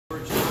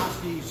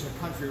Janoski'S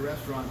Country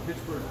Restaurant,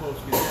 Pittsburgh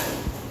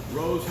Post-Gazette.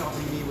 Rose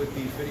helping me with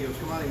these videos.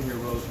 Come on in here,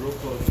 Rose, real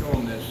close, show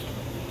them this.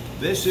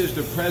 This is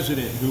the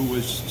president who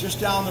was just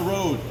down the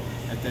road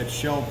at that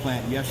shell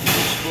plant yesterday.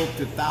 Spoke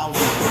to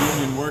thousands of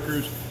union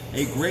workers.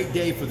 A great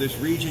day for this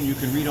region. You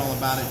can read all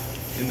about it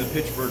in the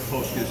Pittsburgh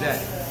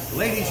Post-Gazette.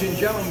 Ladies and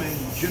gentlemen,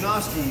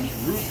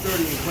 Janoski'S, Route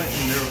 30 in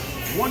Clinton.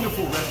 They're a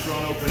wonderful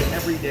restaurant, open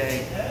every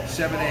day,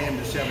 7 a.m.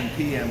 to 7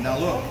 p.m. Now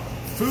look,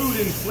 food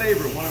and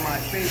flavor, one of my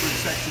favorite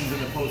sections in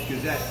the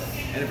Post-Gazette.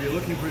 And if you're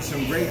looking for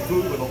some great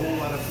food with a whole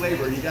lot of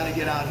flavor, you got to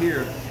get out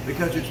here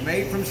because it's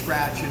made from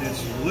scratch and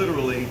it's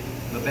literally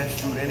the best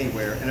food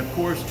anywhere. And of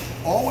course,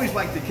 always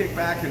like to kick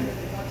back and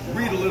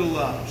read a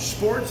little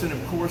sports, and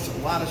of course a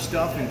lot of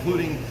stuff,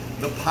 including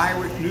the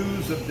Pirate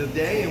news of the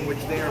day, in which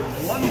they are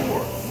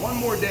one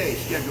more day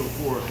scheduled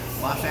for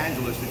Los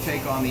Angeles to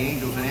take on the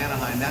Angels in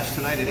Anaheim. That's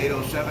tonight at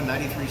 8:07,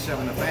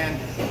 93.7 The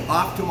Fan.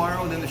 Off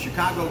tomorrow, and then the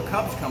Chicago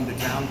Cubs come to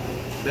town.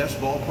 Best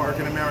ballpark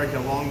in America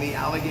along the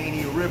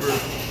Allegheny River.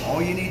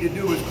 All you need to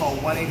do is call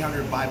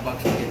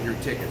 1-800-5 to get your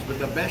tickets. But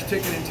the best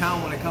ticket in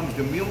town when it comes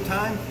to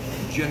mealtime,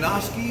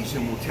 Janoski'S,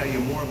 and we'll tell you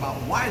more about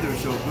why they're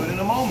so good in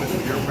a moment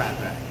with your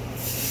Pratte.